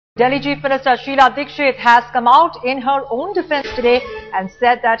Delhi Chief Minister Sheila Dikshit has come out in her own defense today and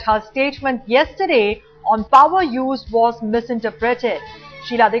said that her statement yesterday on power use was misinterpreted.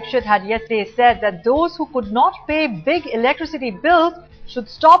 Sheila Dikshit had yesterday said that those who could not pay big electricity bills should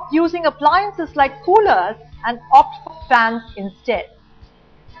stop using appliances like coolers and opt for fans instead.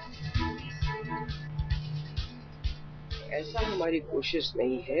 ऐसा हमारी कोशिश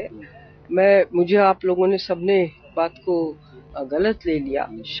नहीं है। मुझे आप लोगों ने सबने बात को गलत ले लिया।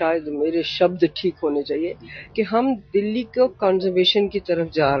 शायद मेरे शब्द ठीक होने चाहिए कि हम दिल्ली को कंजर्वेशन की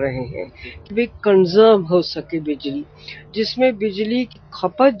तरफ जा रहे हैं कि भी कंजर्व हो सके बिजली, जिसमें बिजली की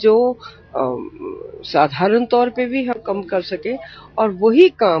खपत जो साधारण तौर पे भी हम कम कर सके, और वही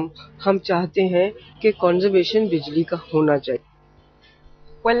काम हम चाहते हैं कि कंजर्वेशन बिजली का होना चाहिए।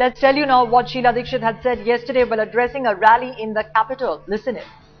 Well, let's tell you now what Sheila Dikshit had said yesterday while addressing a rally in the capital. Listen in.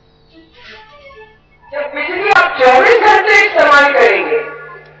 जब बिजली आप 24 घंटे इस्तेमाल करेंगे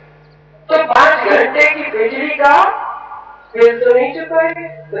तो 5 घंटे की बिजली का बिल तो नहीं चुकाएंगे,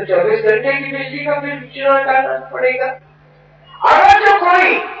 तो 24 घंटे की बिजली का बिल चुकाना पड़ेगा। अगर जो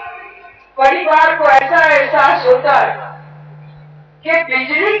कोई परिवार को ऐसा एहसास होता है कि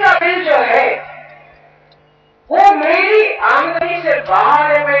बिजली का बिल जो है वो मेरी आमदनी से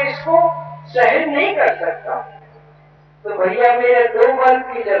बाहर है, मैं इसको सहन नहीं कर सकता, तो भैया मेरे 2 बल्ब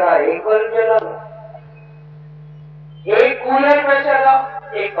की जगह 1 बल्ब जला लो, एक कूलर में चला,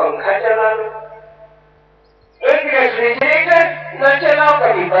 एक पंखा चला लो, एक रेफ्रिजरेटर न चलाओ,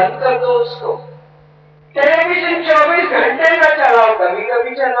 कभी बंद कर दो उसको, टेलीविजन 24 घंटे न चलाओ, कभी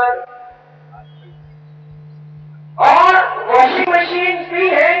कभी चला लो, और वॉशिंग मशीन भी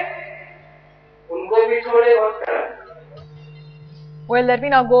है, उनको भी थोड़े बहुत करा। Well, let me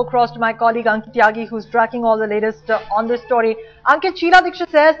now go across to my colleague Ankit Tyagi, who's tracking all the latest on this story. Ankit, Sheila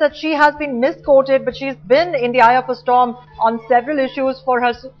Dikshit says that she has been misquoted, but she's been in the eye of a storm on several issues for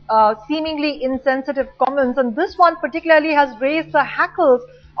her seemingly insensitive comments, and this one particularly has raised the hackles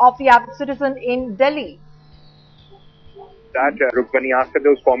of the average citizen in Delhi. That Rukmani, after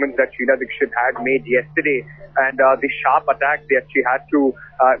those comments that Sheila Dikshit had made yesterday, and the sharp attack that she had to,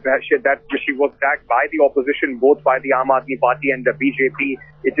 that she was attacked by the opposition, both by the Aam Aadmi Party and the BJP.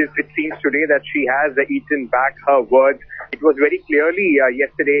 It seems today that she has eaten back her words. It was very clearly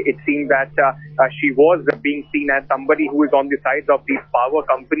yesterday. It seemed that she was being seen as somebody who is on the side of these power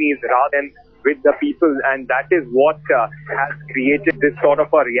companies rather than with the people, and that is what has created this sort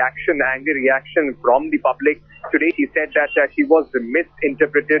of a reaction, angry reaction from the public. Today she said that she was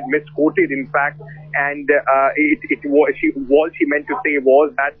misinterpreted, misquoted in fact, and all she meant to say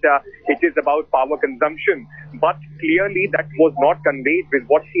was that it is about power consumption. But clearly that was not conveyed with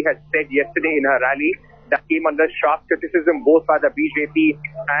what she had said yesterday in her rally. That came under sharp criticism both by the BJP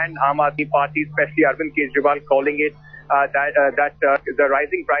and Aam Aadmi Party, especially Arvind Kejriwal, calling it that the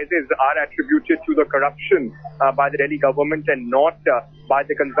rising prices are attributed to the corruption by the Delhi government and not by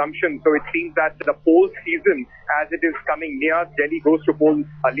the consumption. So it seems that the poll season, as it is coming near, Delhi goes to poll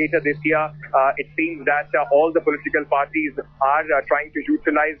later this year. It seems that all the political parties are trying to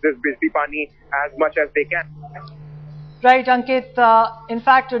utilize this Bijli Pani as much as they can. Right, Ankit. In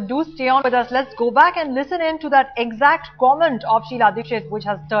fact, do stay on with us. Let's go back and listen in to that exact comment of Sheila Dikshit, which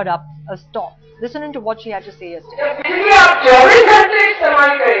has stirred up a storm. Listen in to what she had to say yesterday. जब बिजली आप 24 घंटे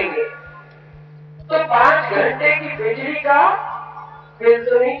इस्तेमाल करेंगे तो 5 घंटे की बिजली का बिल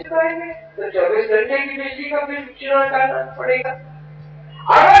तो नहीं चुकाएंगे, तो 24 घंटे की बिजली का बिल चुकाना पड़ेगा।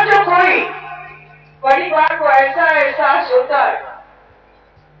 अगर जो कोई परिवार को ऐसा एहसास होता है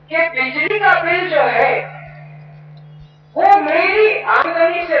कि बिजली का बिल जो है वो मेरी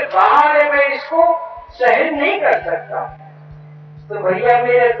आमदनी से बाहर है, मैं इसको सहन नहीं कर सकता, तो भैया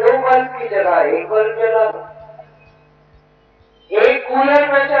मेरे 2 बल्ब की जगह 1 बल्ब जला लो, एक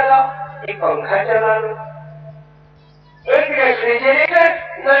कूलर में चला, एक पंखा चला लो, एक रेफ्रिजरेटर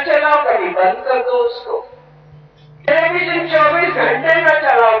न चलाओ, कभी बंद कर दो उसको, टेलीविजन 24 घंटे न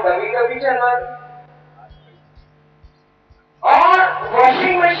चलाओ, कभी कभी चला लो, और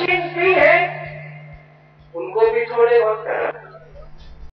वॉशिंग मशीन भी है, उनको भी थोड़े बहुत करा।